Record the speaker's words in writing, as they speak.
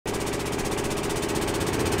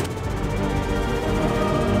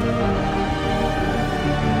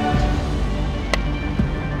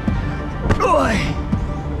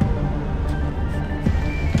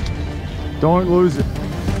Don't lose it.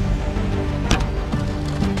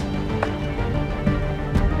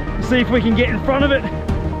 See if we can get in front of it,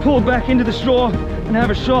 pull it back into the straw and have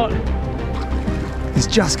a shot. It's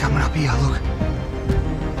just coming up here, look.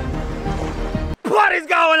 What is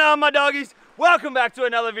going on, my doggies? Welcome back to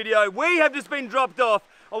another video. We have just been dropped off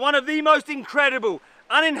on one of the most incredible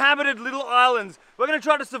uninhabited little islands. We're going to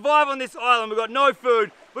try to survive on this island. We've got no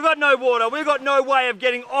food, we've got no water, we've got no way of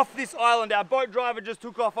getting off this island. Our boat driver just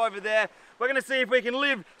took off over there. We're going to see if we can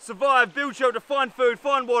live, survive, build shelter, find food,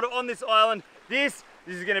 find water on this island. This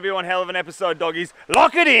is going to be one hell of an episode, doggies.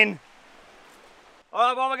 Lock it in. All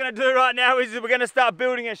right, what we're going to do right now is we're going to start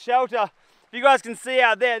building a shelter. If you guys can see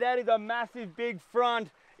out there, that is a massive big front.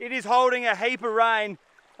 It is holding a heap of rain.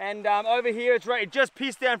 And over here, it just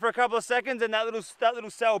pissed down for a couple of seconds and that little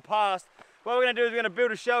cell passed. What we're going to do is we're going to build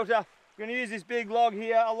a shelter. We're going to use this big log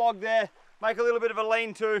here, a log there, make a little bit of a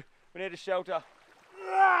lean-to. We need a shelter.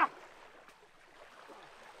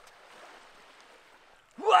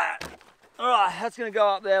 All right, that's going to go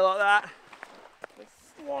up there like that. Let's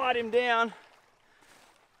slide him down.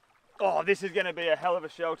 Oh, this is going to be a hell of a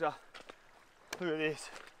shelter. Look at this.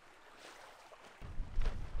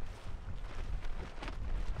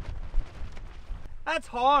 That's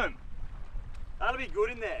home. That'll be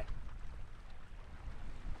good in there.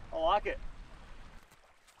 I like it.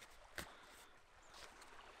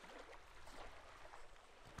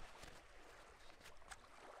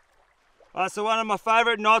 Alright, so one of my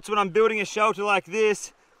favourite knots when I'm building a shelter like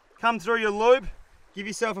this, come through your loop, give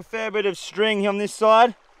yourself a fair bit of string on this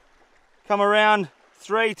side, come around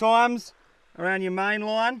 3 times around your main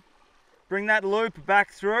line, bring that loop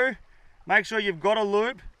back through, make sure you've got a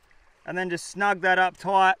loop, and then just snug that up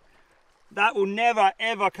tight. That will never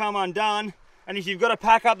ever come undone. And if you've got to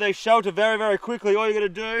pack up the shelter very, very quickly, all you got to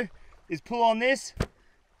do is pull on this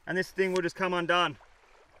and this thing will just come undone.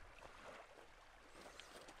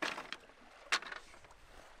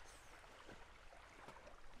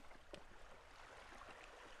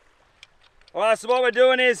 Alright, so what we're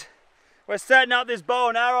doing is we're setting up this bow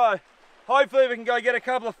and arrow. Hopefully we can go get a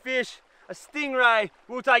couple of fish. A stingray,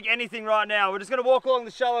 we'll take anything right now. We're just going to walk along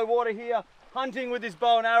the shallow water here, hunting with this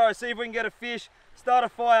bow and arrow, see if we can get a fish, start a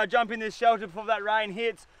fire, jump in this shelter before that rain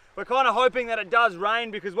hits. We're kind of hoping that it does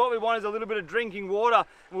rain because what we want is a little bit of drinking water.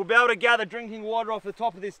 And we'll be able to gather drinking water off the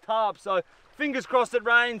top of this tarp. So fingers crossed it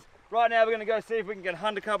rains. Right now we're going to go see if we can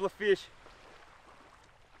hunt a couple of fish.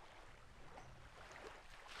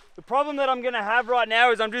 The problem that I'm going to have right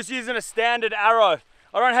now is I'm just using a standard arrow.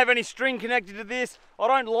 I don't have any string connected to this. I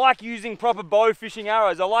don't like using proper bow fishing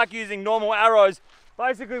arrows. I like using normal arrows.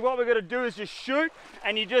 Basically what we're going to do is just shoot,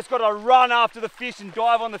 and you just got to run after the fish and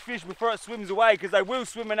dive on the fish before it swims away, because they will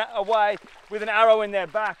swim away with an arrow in their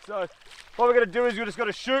back. So what we're going to do is we just got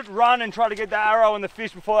to shoot, run and try to get the arrow on the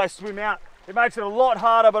fish before they swim out. It makes it a lot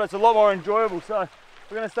harder, but it's a lot more enjoyable. So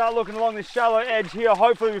we're going to start looking along this shallow edge here.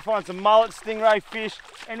 Hopefully we find some mullet, stingray, fish,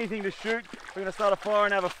 anything to shoot. We're going to start a fire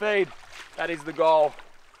and have a feed. That is the goal.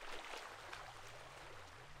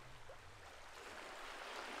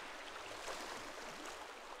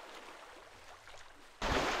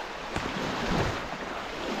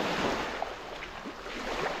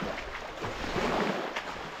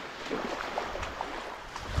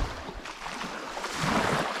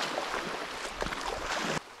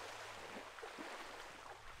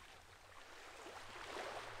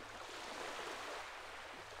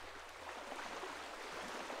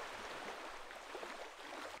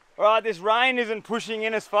 Alright, this rain isn't pushing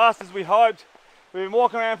in as fast as we hoped. We've been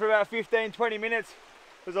walking around for about 15-20 minutes.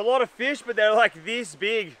 There's a lot of fish, but they're like this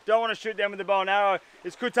big. Don't want to shoot them with the bow and arrow.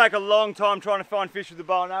 This could take a long time trying to find fish with the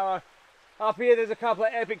bow and arrow. Up here there's a couple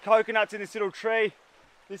of epic coconuts in this little tree.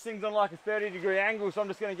 This thing's on like a 30-degree angle, so I'm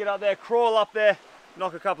just going to get up there, crawl up there,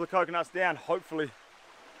 knock a couple of coconuts down, hopefully.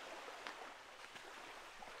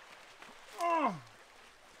 Oh.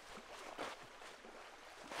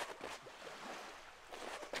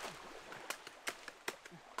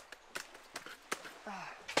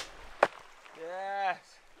 Yes.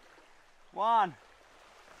 One.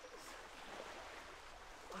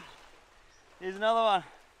 Here's another one.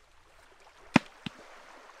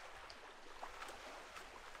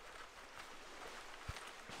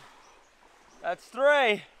 That's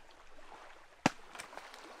 3.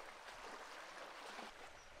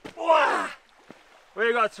 Wow.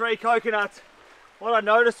 We got 3 coconuts. What I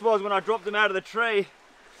noticed was when I dropped them out of the tree,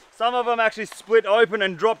 some of them actually split open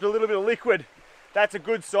and dropped a little bit of liquid. That's a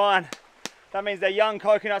good sign. That means they're young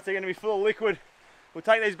coconuts, they're going to be full of liquid. We'll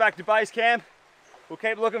take these back to base camp. We'll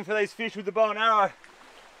keep looking for these fish with the bow and arrow.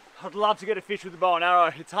 I'd love to get a fish with the bow and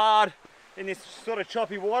arrow. It's hard in this sort of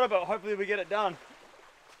choppy water, but hopefully we get it done.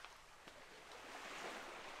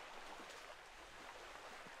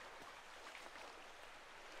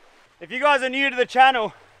 If you guys are new to the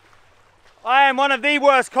channel, I am one of the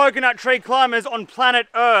worst coconut tree climbers on planet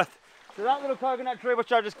Earth. So that little coconut tree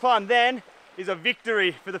which I just climbed then is a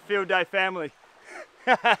victory for the Field Day family.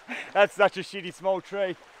 That's such a shitty small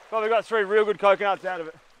tree. But we got 3 real good coconuts out of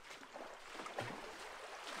it.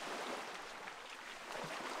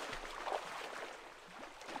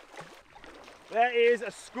 There is a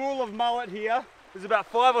school of mullet here. There's about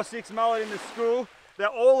 5 or 6 mullet in the school. They're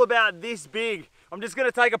all about this big. I'm just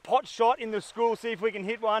gonna take a pot shot in the school, see if we can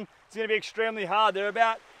hit one. It's gonna be extremely hard. They're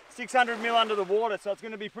about 600 mil under the water, so it's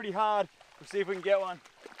gonna be pretty hard. We'll see if we can get one.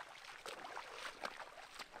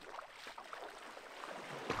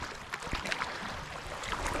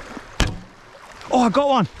 Oh, I got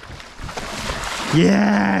one.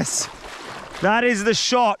 Yes. That is the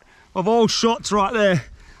shot of all shots right there.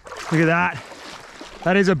 Look at that.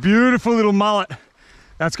 That is a beautiful little mullet.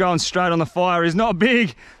 That's going straight on the fire. He's not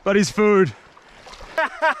big, but he's food.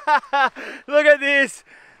 Look at this.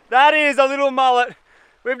 That is a little mullet.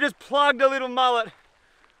 We've just plugged a little mullet.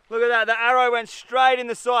 Look at that. The arrow went straight in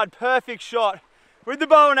the side. Perfect shot. With the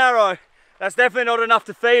bow and arrow. That's definitely not enough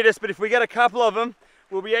to feed us, but if we get a couple of them,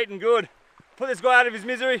 we'll be eating good. Put this guy out of his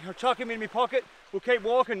misery. I'll chuck him in my pocket. We'll keep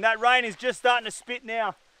walking. That rain is just starting to spit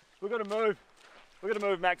now. We've got to move. We've got to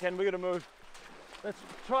move, Mac 10. We've got to move. Let's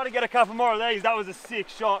try to get a couple more of these. That was a sick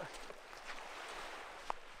shot.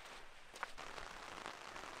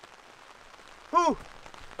 Whew.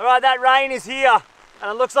 All right, that rain is here, and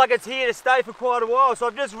it looks like it's here to stay for quite a while. So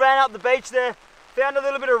I've just ran up the beach there, found a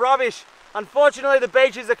little bit of rubbish. Unfortunately, the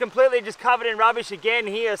beaches are completely just covered in rubbish again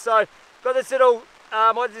here. So got this little,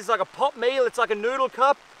 what is this, like a pot meal? It's like a noodle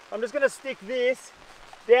cup. I'm just gonna stick this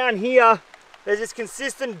down here. There's this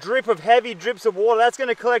consistent drip of heavy drips of water. That's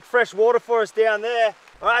gonna collect fresh water for us down there.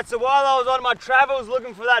 All right, so while I was on my travels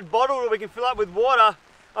looking for that bottle that we can fill up with water,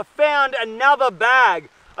 I found another bag.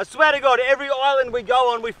 I swear to God, every island we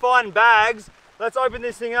go on, we find bags. Let's open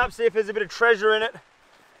this thing up, see if there's a bit of treasure in it.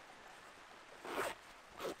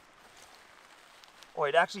 Oh,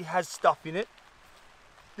 it actually has stuff in it.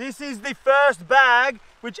 This is the first bag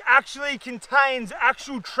which actually contains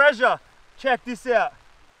actual treasure. Check this out.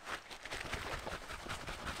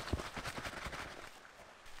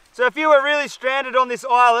 So if you were really stranded on this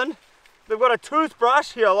island, they've got a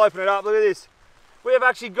toothbrush. Here, I'll open it up, look at this. We have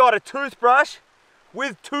actually got a toothbrush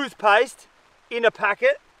with toothpaste in a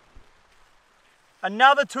packet.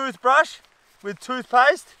 Another toothbrush with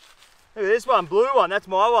toothpaste. Look at this one, blue one, that's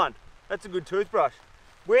my one. That's a good toothbrush.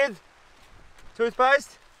 With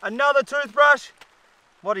toothpaste, another toothbrush.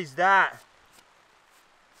 What is that?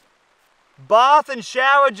 Bath and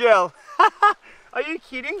shower gel. Are you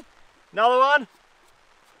kidding? Another one.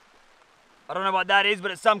 I don't know what that is,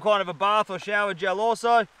 but it's some kind of a bath or shower gel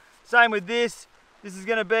also. Same with this. This is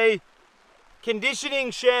gonna be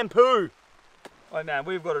conditioning shampoo. Oh man,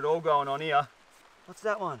 we've got it all going on here. What's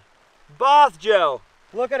that one? Bath gel.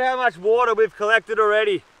 Look at how much water we've collected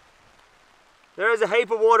already. There is a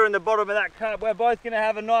heap of water in the bottom of that cup. We're both gonna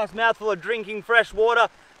have a nice mouthful of drinking fresh water.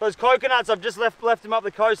 Those coconuts, I've just left them up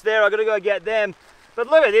the coast there. I've got to go get them. But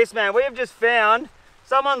look at this, man. We have just found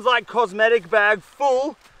someone's like cosmetic bag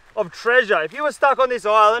full of treasure. If you were stuck on this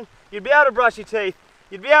island, you'd be able to brush your teeth,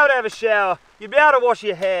 you'd be able to have a shower, you'd be able to wash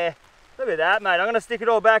your hair. Look at that, mate. I'm gonna stick it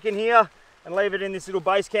all back in here and leave it in this little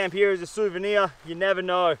base camp here as a souvenir. You never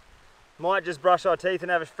know. Might just brush our teeth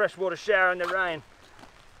and have a freshwater shower in the rain.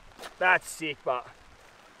 That's sick, but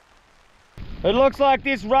it looks like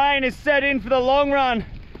this rain is set in for the long run.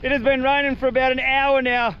 It has been raining for about an hour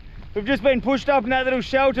now. We've just been pushed up in that little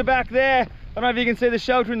shelter back there. I don't know if you can see the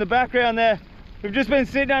shelter in the background there. We've just been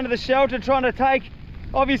sitting under the shelter trying to take,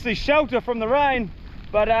 obviously, shelter from the rain,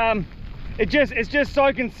 but it's just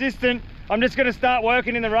so consistent. I'm just gonna start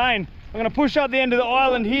working in the rain. I'm gonna push up the end of the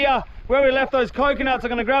island here where we left those coconuts. I'm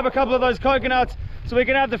gonna grab a couple of those coconuts so we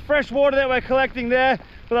can have the fresh water that we're collecting there.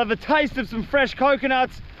 We'll have the taste of some fresh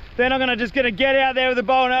coconuts. Then I'm gonna get out there with a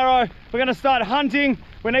bow and arrow. We're gonna start hunting.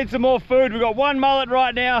 We need some more food. We've got one mullet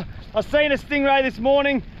right now. I've seen a stingray this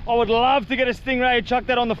morning. I would love to get a stingray and chuck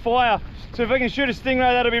that on the fire. So if I can shoot a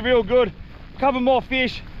stingray, that'll be real good. A couple more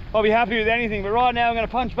fish, I'll be happy with anything. But right now I'm gonna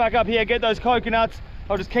punch back up here, get those coconuts.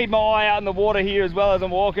 I'll just keep my eye out in the water here as well as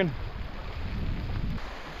I'm walking.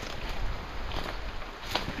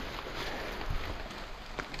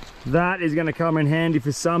 That is gonna come in handy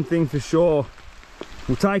for something for sure.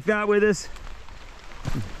 We'll take that with us.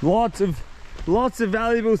 Lots of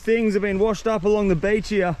valuable things have been washed up along the beach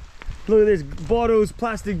here. Look at this, bottles,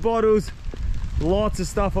 plastic bottles. Lots of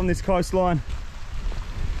stuff on this coastline.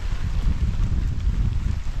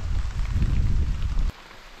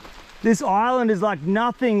 This island is like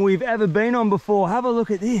nothing we've ever been on before. Have a look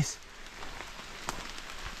at this.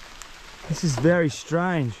 This is very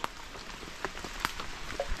strange.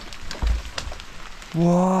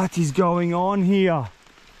 What is going on here?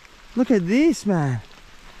 Look at this, man.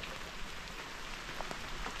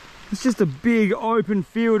 It's just a big open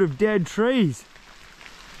field of dead trees.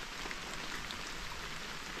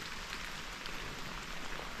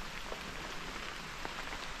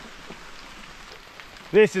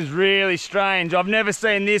 This is really strange. I've never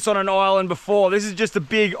seen this on an island before. This is just a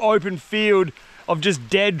big open field of just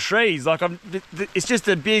dead trees. Like it's just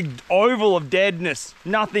a big oval of deadness.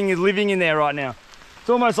 Nothing is living in there right now. It's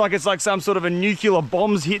almost like it's like some sort of a nuclear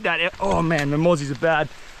bombs hit that. Oh man, the mozzies are bad.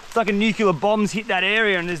 It's like a nuclear bombs hit that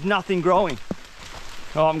area and there's nothing growing.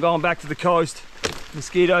 Oh, I'm going back to the coast.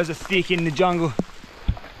 Mosquitoes are thick in the jungle.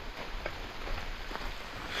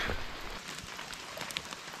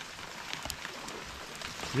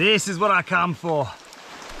 This is what I come for.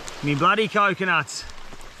 Me bloody coconuts.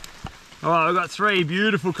 All right, we've got 3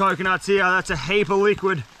 beautiful coconuts here. That's a heap of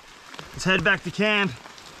liquid. Let's head back to camp.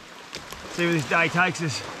 See where this day takes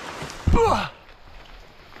us. Look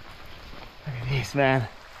at this, man.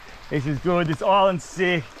 This is good. This island's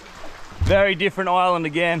sick. Very different island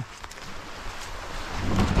again.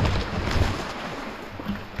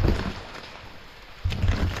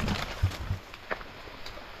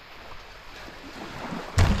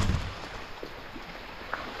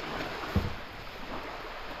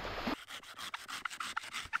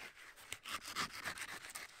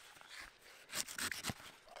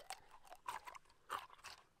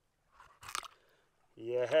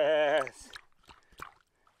 Yes.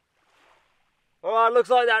 All right, looks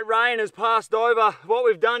like that rain has passed over. What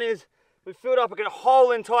we've done is we've filled up a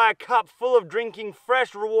whole entire cup full of drinking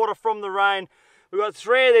fresh water from the rain. We've got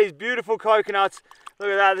 3 of these beautiful coconuts. Look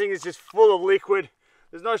at that, I think it's just full of liquid.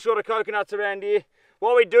 There's no short of coconuts around here.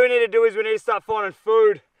 What we do need to do is we need to start finding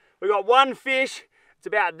food. We've got 1 fish, it's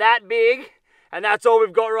about that big, and that's all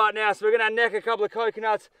we've got right now. So we're gonna neck a couple of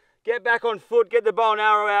coconuts, get back on foot, get the bow and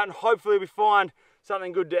arrow out, and hopefully we find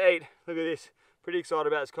something good to eat. Look at this. Pretty excited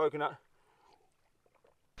about this coconut.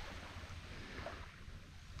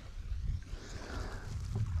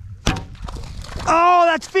 Oh,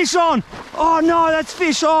 that's fish on. Oh no, that's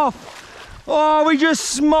fish off. Oh, we just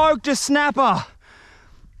smoked a snapper.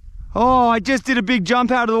 Oh, I just did a big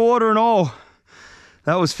jump out of the water and all.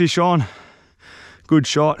 That was fish on. Good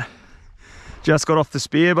shot. Just got off the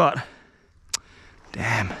spear, but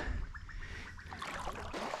damn.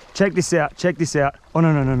 Check this out, check this out. Oh,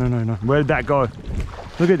 no, no, no, no, no, no. Where did that go?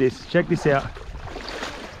 Look at this, check this out.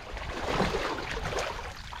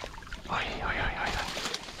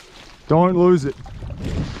 Don't lose it.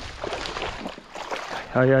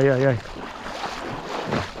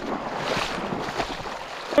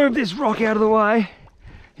 Move this rock out of the way.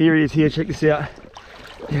 Here it is, here, check this out.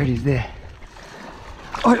 There it is, there.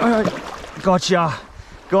 Gotcha,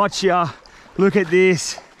 gotcha. Look at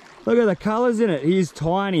this. Look at the colours in it. He's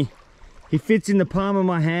tiny. He fits in the palm of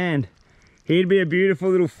my hand. He'd be a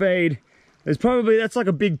beautiful little feed. That's like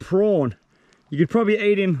a big prawn. You could probably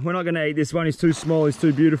eat him. We're not gonna eat this one. He's too small, he's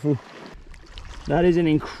too beautiful. That is an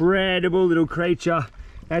incredible little creature.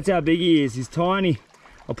 That's how big he is. He's tiny.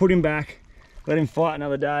 I'll put him back. Let him fight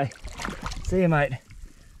another day. See you, mate.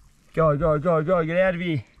 Go, go, go, go. Get out of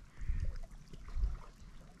here.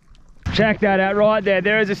 Check that out right there.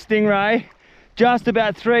 There is a stingray. Just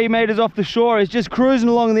about 3 meters off the shore. He's just cruising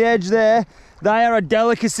along the edge there. They are a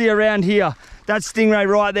delicacy around here. That stingray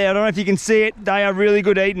right there. I don't know if you can see it. They are really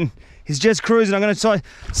good eating. He's just cruising. I'm going to try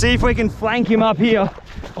see if we can flank him up here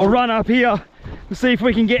or run up here. We'll see if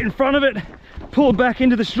we can get in front of it, pull back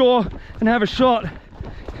into the shore and have a shot.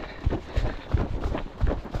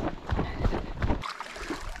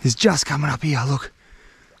 He's just coming up here, look.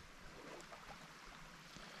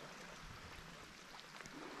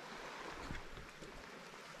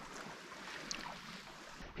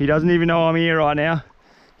 He doesn't even know I'm here right now.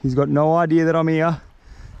 He's got no idea that I'm here.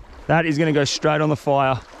 That is going to go straight on the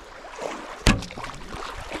fire.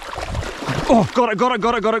 Oh, got it. We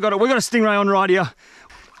got a stingray on right here.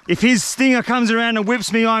 If his stinger comes around and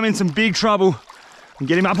whips me, I'm in some big trouble. And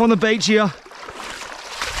get him up on the beach here.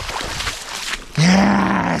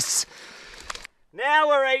 Yes! Now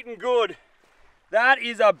we're eating good. That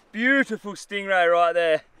is a beautiful stingray right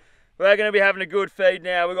there. We're going to be having a good feed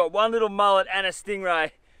now. We've got 1 little mullet and a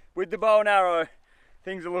stingray. With the bow and arrow,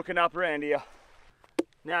 things are looking up around here.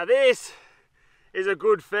 Now this is a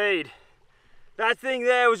good feed. That thing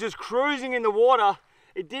there was just cruising in the water.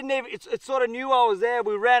 It didn't even, it sort of knew I was there.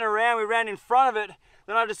 We ran around, we ran in front of it.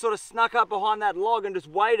 Then I just sort of snuck up behind that log and just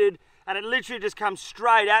waited, and it literally just comes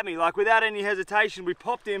straight at me, like without any hesitation. We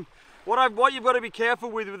popped him. What you've got to be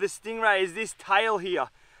careful with the stingray is this tail here.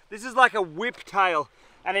 This is like a whiptail,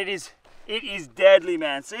 and it is deadly,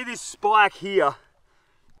 man. See this spike here?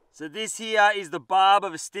 So this here is the barb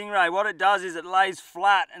of a stingray. What it does is it lays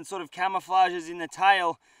flat and sort of camouflages in the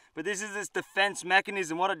tail, but this is its defense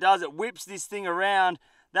mechanism. What it does, it whips this thing around.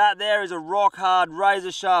 That there is a rock hard,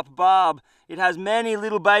 razor sharp barb. It has many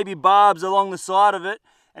little baby barbs along the side of it,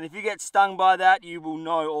 and if you get stung by that, you will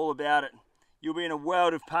know all about it. You'll be in a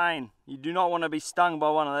world of pain. You do not want to be stung by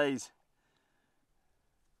one of these.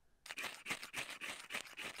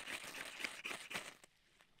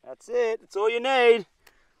 That's it, that's all you need.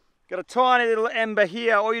 Got a tiny little ember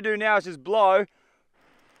here. All you do now is just blow.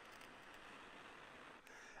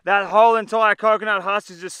 That whole entire coconut husk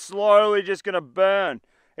is just slowly just gonna burn.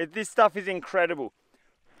 This stuff is incredible.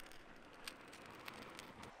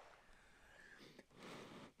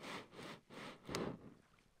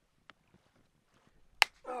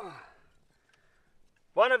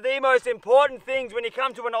 One of the most important things when you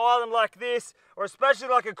come to an island like this, or especially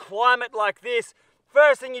like a climate like this,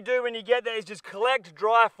 first thing you do when you get there is just collect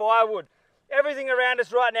dry firewood. Everything around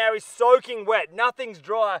us right now is soaking wet, nothing's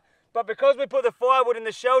dry. But because we put the firewood in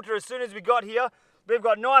the shelter as soon as we got here, we've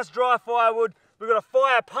got nice dry firewood, we've got a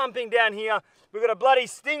fire pumping down here, we've got a bloody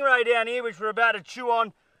stingray down here which we're about to chew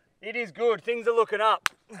on. It is good, things are looking up.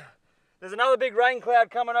 There's another big rain cloud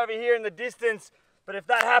coming over here in the distance, but if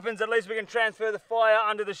that happens, at least we can transfer the fire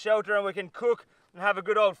under the shelter and we can cook and have a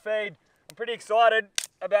good old feed. I'm pretty excited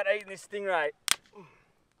about eating this stingray.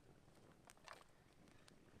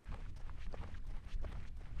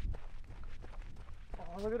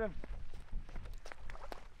 Oh, look at him.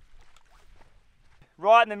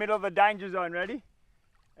 Right in the middle of the danger zone, ready?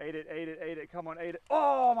 Eat it, eat it, eat it, come on, eat it.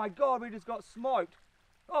 Oh my God, we just got smoked.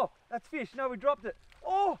 Oh, that's fish, no, we dropped it.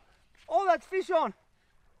 Oh, that's fish on.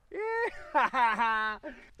 Yeah,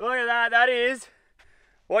 look at that, that is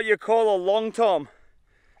what you call a long tom.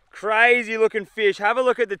 Crazy looking fish. Have a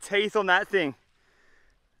look at the teeth on that thing.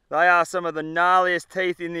 They are some of the gnarliest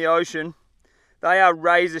teeth in the ocean. They are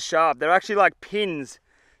razor sharp. They're actually like pins.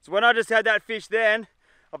 So when I just had that fish then,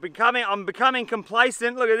 I'm becoming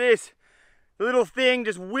complacent. Look at this. The little thing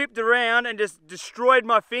just whipped around and just destroyed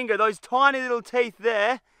my finger. Those tiny little teeth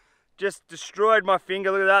there just destroyed my finger.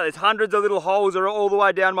 Look at that. There's hundreds of little holes all the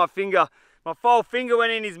way down my finger. My whole finger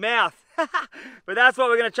went in his mouth. But that's what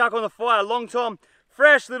we're going to chuck on the fire. Long tom,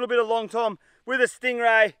 fresh little bit of long tom with a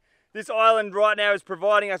stingray. This island right now is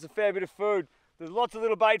providing us a fair bit of food. There's lots of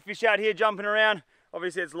little bait fish out here jumping around.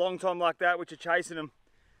 Obviously it's long tom like that which are chasing them.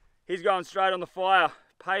 He's going straight on the fire.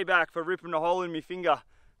 Payback for ripping a hole in my finger.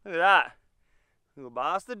 Look at that. Little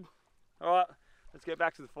bastard. All right, let's get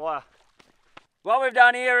back to the fire. What we've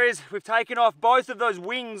done here is we've taken off both of those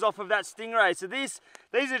wings off of that stingray. So these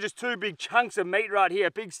are just two big chunks of meat right here,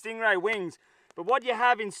 big stingray wings. But what you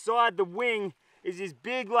have inside the wing is this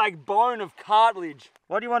big like bone of cartilage.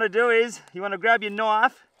 What you want to do is you want to grab your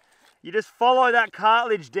knife, you just follow that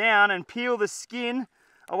cartilage down and peel the skin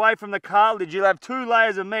away from the cartilage. You'll have two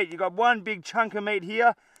layers of meat. You've got one big chunk of meat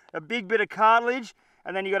here, a big bit of cartilage,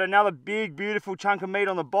 and then you've got another big beautiful chunk of meat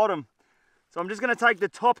on the bottom. So I'm just going to take the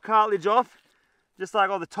top cartilage off, just like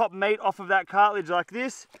all the top meat off of that cartilage like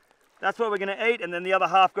this. That's what we're going to eat, and then the other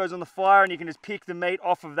half goes on the fire and you can just pick the meat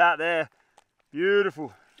off of that there.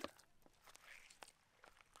 Beautiful.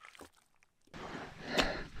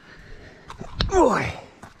 Boy.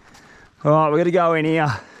 All right, we're going to go in here.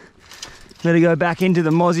 Got to go back into the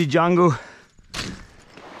mozzie jungle.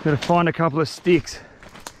 Got to find a couple of sticks.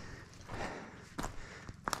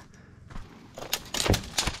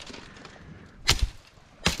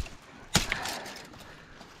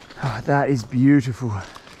 Oh, that is beautiful.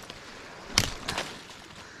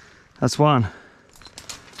 That's one.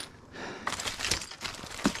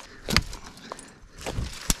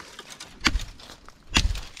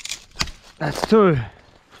 That's two.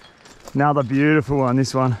 Another beautiful one,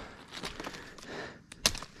 this one.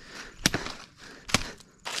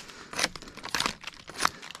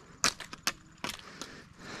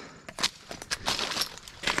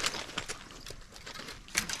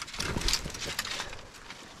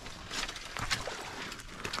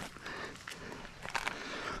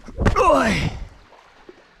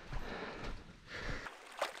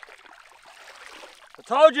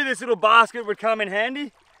 I told you this little basket would come in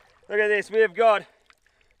handy. Look at this, we've got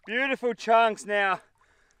beautiful chunks now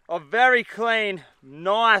of very clean,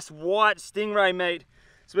 nice white stingray meat.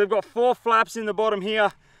 So we've got 4 flaps in the bottom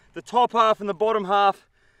here, the top half and the bottom half.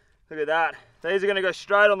 Look at that. These are going to go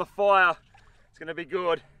straight on the fire. It's going to be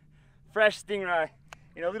good. Fresh stingray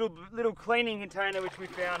in a little cleaning container which we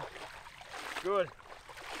found. Good.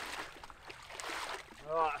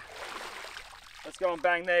 All right, let's go and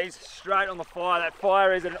bang these straight on the fire. That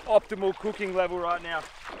fire is at an optimal cooking level right now.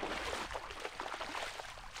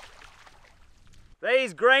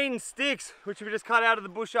 These green sticks, which we just cut out of the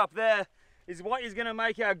bush up there, is what is going to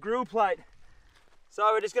make our grill plate. So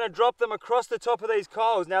we're just going to drop them across the top of these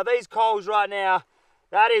coals. Now these coals right now,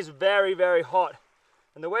 that is very, very hot.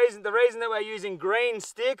 And the reason that we're using green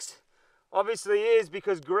sticks, obviously is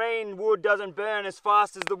because green wood doesn't burn as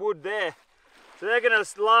fast as the wood there. So they're going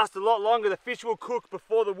to last a lot longer. The fish will cook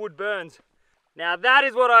before the wood burns. Now that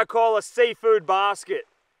is what I call a seafood basket.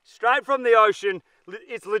 Straight from the ocean,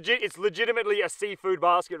 it's legitimately a seafood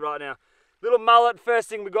basket right now. Little mullet, first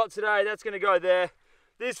thing we got today, that's going to go there.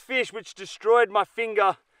 This fish, which destroyed my finger,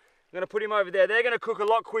 I'm going to put him over there. They're going to cook a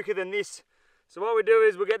lot quicker than this. So what we do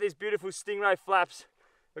is we'll get these beautiful stingray flaps.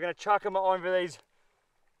 We're going to chuck them over these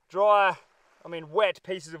wet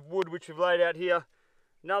pieces of wood which we've laid out here.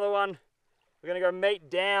 Another one, we're going to go meat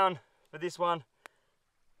down for this one.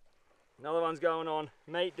 Another one's going on,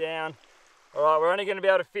 meat down. All right, we're only going to be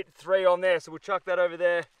able to fit 3 on there, so we'll chuck that over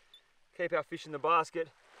there. Keep our fish in the basket.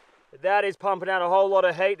 But that is pumping out a whole lot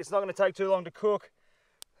of heat. It's not going to take too long to cook.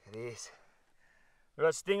 Look at this. We've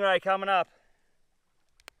got stingray coming up.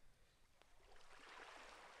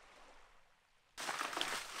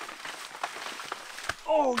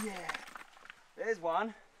 Oh yeah, there's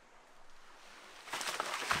one.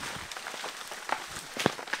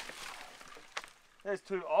 There's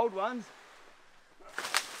 2 old ones.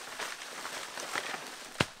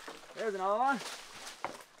 There's another one.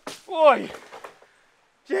 Boy,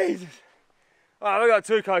 Jesus. All right, we've got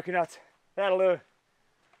 2 coconuts. That'll do.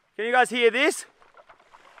 Can you guys hear this?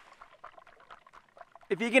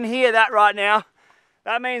 If you can hear that right now,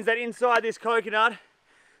 that means that inside this coconut,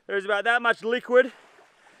 there's about that much liquid.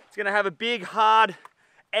 It's gonna have a big, hard,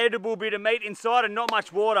 edible bit of meat inside and not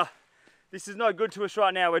much water. This is no good to us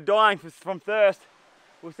right now. We're dying from thirst.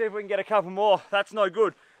 We'll see if we can get a couple more. That's no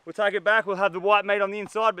good. We'll take it back. We'll have the white meat on the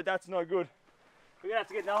inside, but that's no good. We're gonna have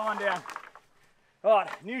to get another one down. All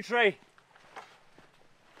right, new tree.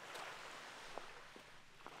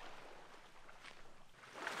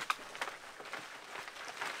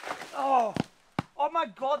 Oh my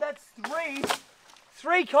God, that's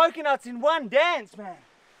 3 coconuts in one dance, man.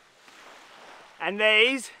 And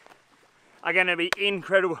these are gonna be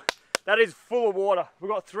incredible. That is full of water. We've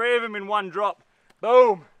got 3 of them in one drop.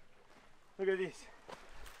 Boom. Look at this.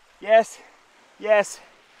 Yes, yes,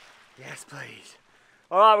 yes, please.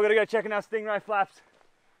 All right, we're gonna go checking our stingray flaps.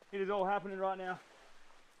 It is all happening right now.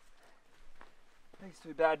 These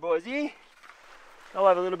 2 bad boys here. They'll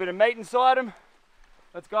have a little bit of meat inside them.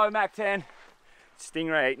 Let's go, Mach 10.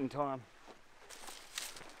 Stingray eating time.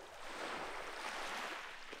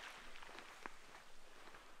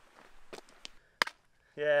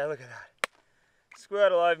 Yeah, look at that.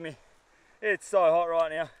 Squirt all over me. It's so hot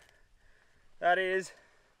right now. That is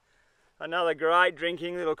another great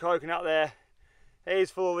drinking little coconut there.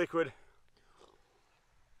 He's full of liquid.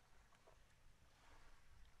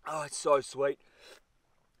 Oh, it's so sweet.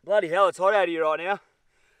 Bloody hell, it's hot out here right now.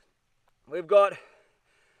 We've got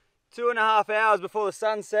 2.5 hours before the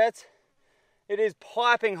sun sets. It is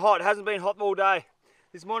piping hot. It hasn't been hot all day.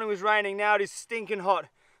 This morning was raining, now it is stinking hot.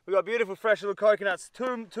 We've got beautiful fresh little coconuts.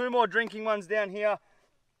 Two more drinking ones down here.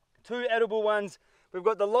 2 edible ones. We've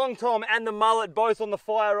got the long tom and the mullet both on the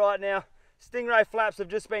fire right now. Stingray flaps have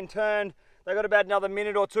just been turned. They've got about another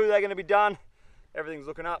minute or 2, they're going to be done. Everything's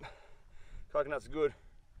looking up. Coconuts are good.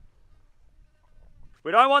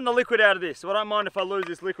 We don't want the liquid out of this, so I don't mind if I lose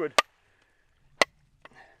this liquid.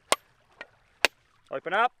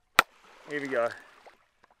 Open up. Here we go.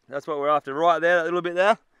 That's what we're after right there, that little bit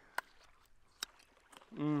there.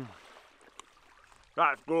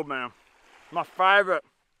 That's good, man. My favourite.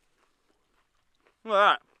 Look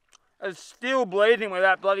at that. It's still bleeding where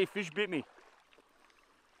that bloody fish bit me.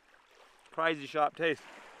 Crazy sharp teeth.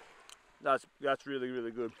 That's really,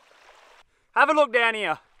 really good. Have a look down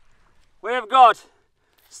here. We've got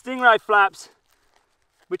stingray flaps,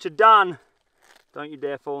 which are done. Don't you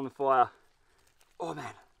dare fall in the fire. Oh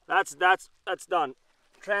man, that's done.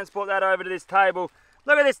 Transport that over to this table.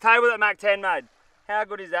 Look at this table that Mach 10 made. How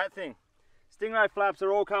good is that thing? Stingray flaps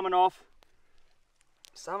are all coming off.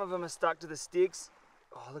 Some of them are stuck to the sticks.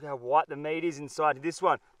 Oh, look how white the meat is inside this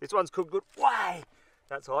one. This one's cooked good. Way!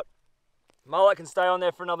 That's hot. Mullet can stay on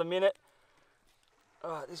there for another minute.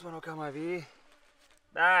 All right, this one will come over here.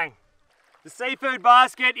 Bang. The seafood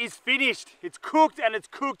basket is finished. It's cooked and it's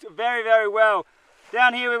cooked very, very well.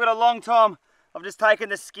 Down here we've got a long tom. I've just taken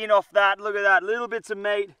the skin off that. Look at that, little bits of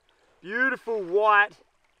meat. Beautiful white,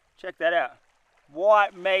 check that out.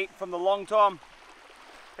 White meat from the long tom.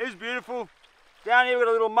 It's beautiful. Down here we've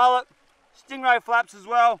got a little mullet. stingray flaps as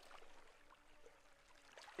well.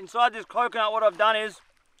 Inside this coconut, what I've done is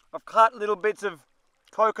I've cut little bits of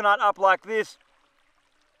coconut up like this.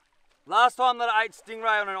 Last time that I ate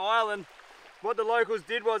stingray on an island, what the locals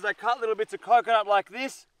did was they cut little bits of coconut like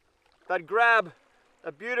this. They'd grab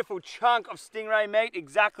a beautiful chunk of stingray meat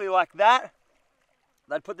exactly like that.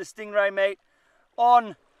 They'd put the stingray meat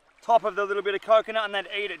on top of the little bit of coconut and they'd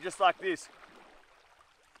eat it just like this.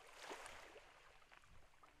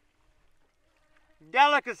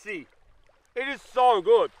 Delicacy. It is so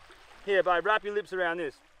good. Here, babe, wrap your lips around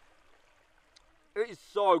this. It is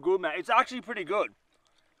so good, man. It's actually pretty good.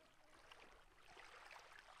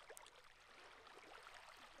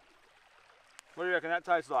 What do you reckon that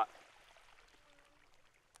tastes like?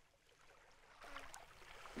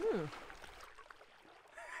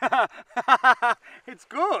 It's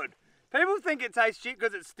good. People think it tastes shit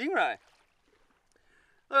because it's stingray.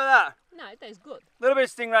 Look at that. No, it tastes good. A little bit of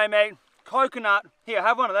stingray meat, coconut. Here,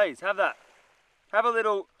 have one of these. Have that. Have a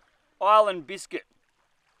little island biscuit.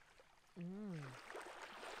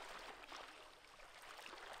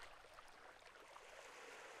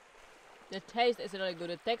 The taste is really good.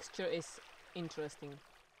 The texture is interesting.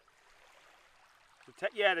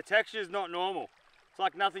 Yeah, the texture is not normal. It's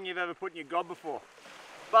like nothing you've ever put in your gob before.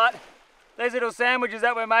 But these little sandwiches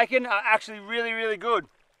that we're making are actually really, really good.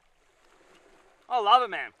 I love it,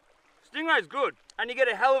 man. Stingray's good, and you get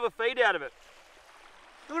a hell of a feed out of it.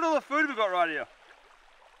 Look at all the food we've got right here.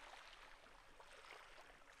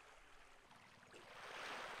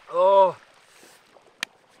 Oh.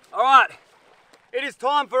 All right. It is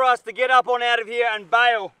time for us to get up on out of here and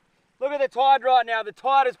bail. Look at the tide right now. The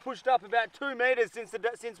tide has pushed up about 2 meters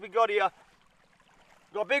since we got here.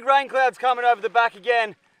 Got big rain clouds coming over the back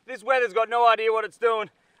again. This weather's got no idea what it's doing.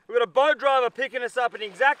 We've got a boat driver picking us up in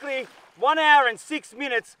exactly 1 hour and 6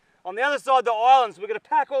 minutes on the other side of the island. So we're going to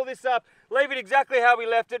pack all this up, leave it exactly how we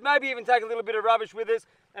left it, maybe even take a little bit of rubbish with us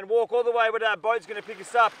and walk all the way where that boat's going to pick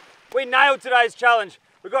us up. We nailed today's challenge.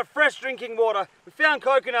 We got fresh drinking water, we found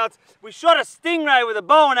coconuts, we shot a stingray with a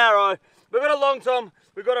bow and arrow, we got a long tom,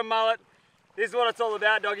 we got a mullet. This is what it's all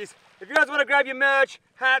about, doggies. If you guys want to grab your merch,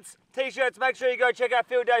 hats, t-shirts, make sure you go check out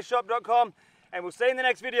fielddayshop.com and we'll see you in the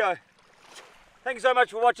next video. Thank you so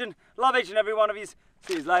much for watching. Love each and every one of you.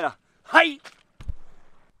 See you later. Hey!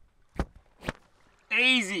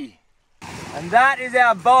 Easy. And that is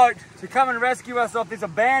our boat to come and rescue us off this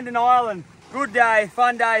abandoned island. Good day,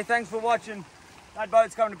 fun day. Thanks for watching. That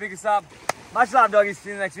boat's coming to pick us up. Much love, doggies. See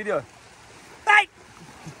you in the next video.